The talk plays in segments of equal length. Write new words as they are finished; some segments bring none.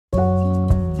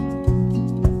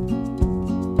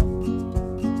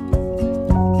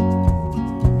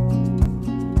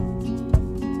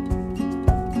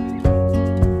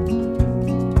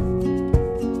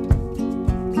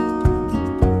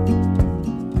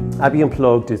Abbey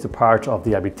Unplugged is a part of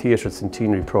the Abbey Theatre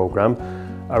Centenary programme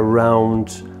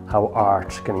around how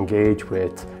art can engage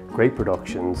with great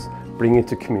productions, bring it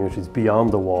to communities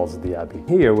beyond the walls of the Abbey.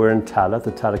 Here we're in Tallaght,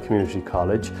 the Tallaght Community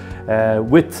College,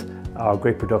 with our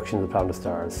great production of The Plough and the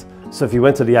Stars. So if you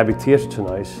went to the Abbey Theatre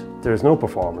tonight, there's no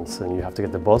performance and you have to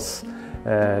get the bus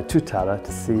to Tallaght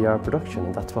to see our production,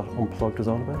 and that's what Unplugged is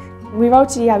all about. We wrote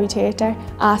to the Abbey Theatre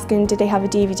asking did they have a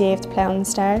DVD of The Plough and the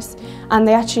Stars, and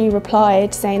they actually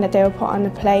replied saying that they would put on a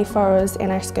play for us in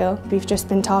our school. We've just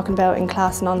been talking about in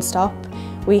class non-stop.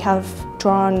 We have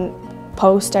drawn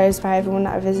posters for everyone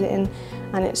that are visiting,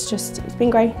 and it's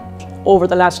been great. Over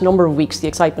the last number of weeks the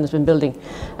excitement has been building.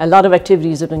 A lot of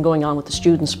activities have been going on with the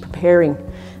students preparing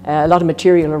a lot of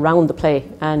material around the play,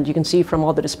 and you can see from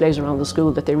all the displays around the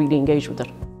school that they really engage with it.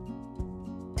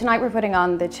 Tonight we're putting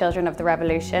on The Children of the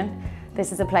Revolution.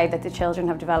 This is a play that the children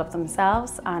have developed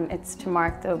themselves, and it's to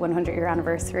mark the 100-year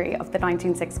anniversary of the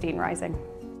 1916 Rising.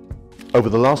 Over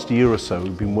the last year or so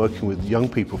we've been working with young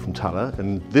people from Tallaght,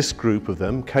 and this group of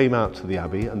them came out to the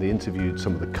Abbey and they interviewed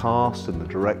some of the cast and the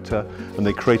director, and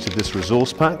they created this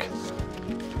resource pack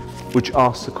which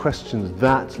asks the questions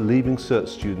that Leaving Cert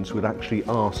students would actually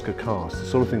ask a cast, the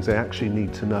sort of things they actually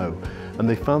need to know. And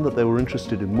they found that they were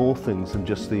interested in more things than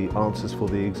just the answers for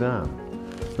the exam.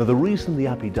 Now the reason the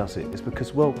Abbey does it is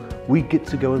because, well, we get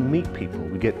to go and meet people.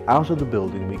 We get out of the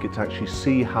building, we get to actually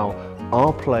see how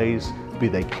our plays, be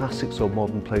they classics or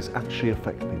modern plays, actually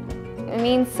affect people. It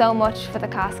means so much for the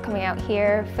cast coming out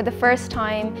here. For the first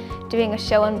time doing a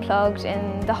show unplugged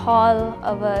in the hall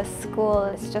of a school,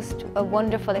 it's just a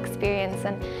wonderful experience,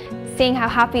 and seeing how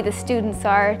happy the students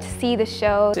are to see the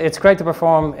show. It's great to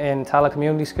perform in Tallaght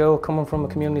Community School. Coming from a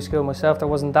community school myself, there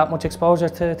wasn't that much exposure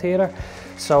to theatre,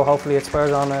 so hopefully it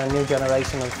spurs on a new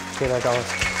generation of theatre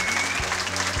goers.